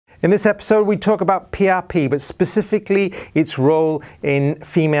In this episode, we talk about PRP, but specifically its role in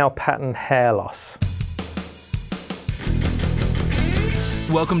female pattern hair loss.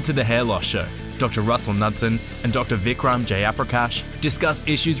 Welcome to The Hair Loss Show. Dr. Russell Knudsen and Dr. Vikram Jayaprakash discuss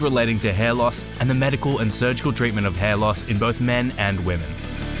issues relating to hair loss and the medical and surgical treatment of hair loss in both men and women.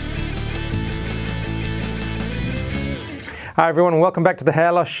 Hi everyone, and welcome back to The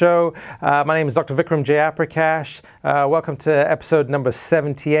Hair Loss Show. My name is Dr. Vikram Jayaprakash. Welcome to episode number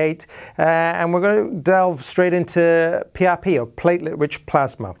 78. And we're going to delve straight into PRP, or platelet-rich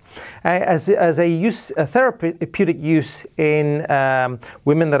plasma, as a therapeutic use in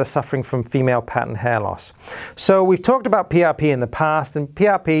women that are suffering from female pattern hair loss. So we've talked about PRP in the past, and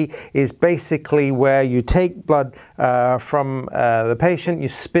PRP is basically where you take blood from the patient, you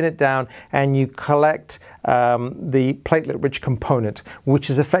spin it down, and you collect the platelet-rich component, which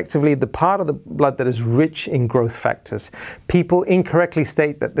is effectively the part of the blood that is rich in growth factors. People incorrectly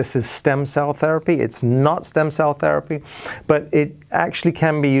state that this is stem cell therapy. It's not stem cell therapy, but it actually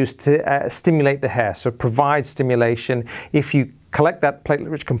can be used to stimulate the hair, so provide stimulation if you collect that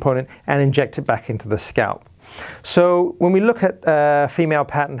platelet-rich component and inject it back into the scalp. So when we look at female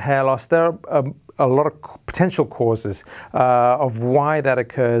pattern hair loss, there are a lot of potential causes of why that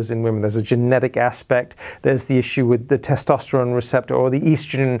occurs in women. There's a genetic aspect, there's the issue with the testosterone receptor or the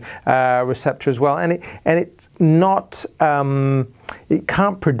estrogen receptor as well, and it's not, it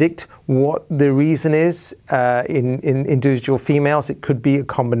can't predict what the reason is in individual females. It could be a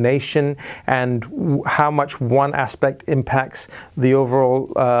combination, and how much one aspect impacts the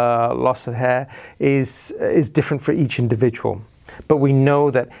overall loss of hair is different for each individual. But we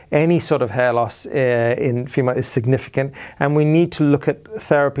know that any sort of hair loss in female is significant, and we need to look at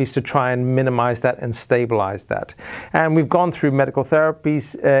therapies to try and minimize that and stabilize that. And we've gone through medical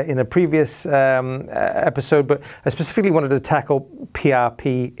therapies in a previous episode, but I specifically wanted to tackle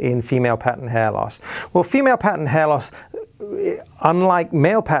PRP in female pattern hair loss. Well, female pattern hair loss, unlike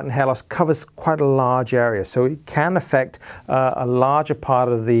male pattern hair loss, covers quite a large area, so it can affect a larger part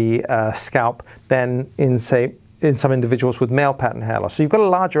of the scalp than in, say, in some individuals with male pattern hair loss. So you've got a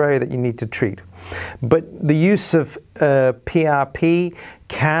larger area that you need to treat. But the use of PRP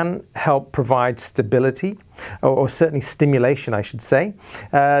can help provide stability, or certainly stimulation, I should say,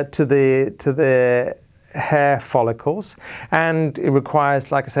 to the hair follicles, and it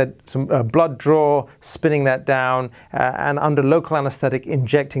requires, like I said, some blood draw, spinning that down, and under local anesthetic,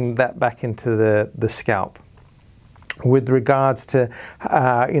 injecting that back into the scalp. With regards to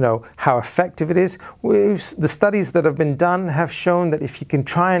how effective it is, the studies that have been done have shown that if you can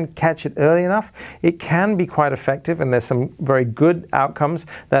try and catch it early enough, it can be quite effective, and there's some very good outcomes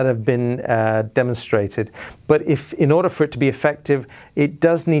that have been demonstrated. But in order for it to be effective, it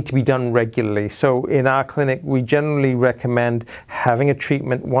does need to be done regularly. So in our clinic, we generally recommend having a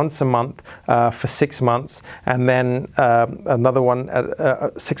treatment once a month for 6 months, and then another one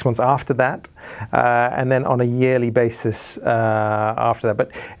 6 months after that, and then on a yearly basis after that.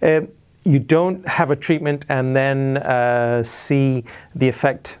 But you don't have a treatment and then see the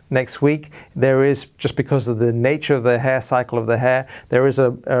effect next week. There is, just because of the nature of the hair cycle of the hair, there is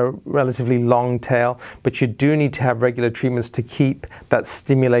a relatively long tail, but you do need to have regular treatments to keep that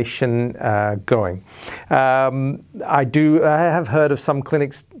stimulation going. I have heard of some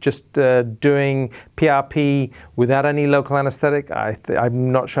clinics just doing PRP without any local anesthetic.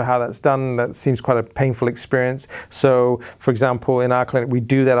 I'm not sure how that's done. That seems quite a painful experience. So, for example, in our clinic, we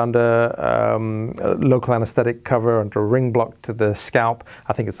do that under local anesthetic cover, under a ring block to the scalp.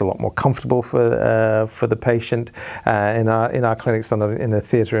 I think it's a lot more comfortable for the patient in our clinics than in a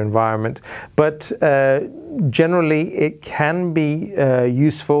theatre environment. But generally, it can be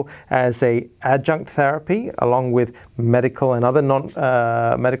useful as a adjunct therapy, along with medical and other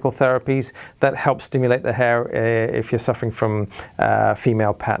non-medical therapies that help stimulate the hair if you're suffering from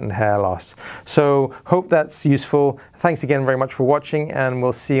female pattern hair loss. So hope that's useful. Thanks again very much for watching, and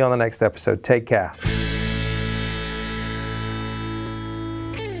we'll see you on the next episode. Take care.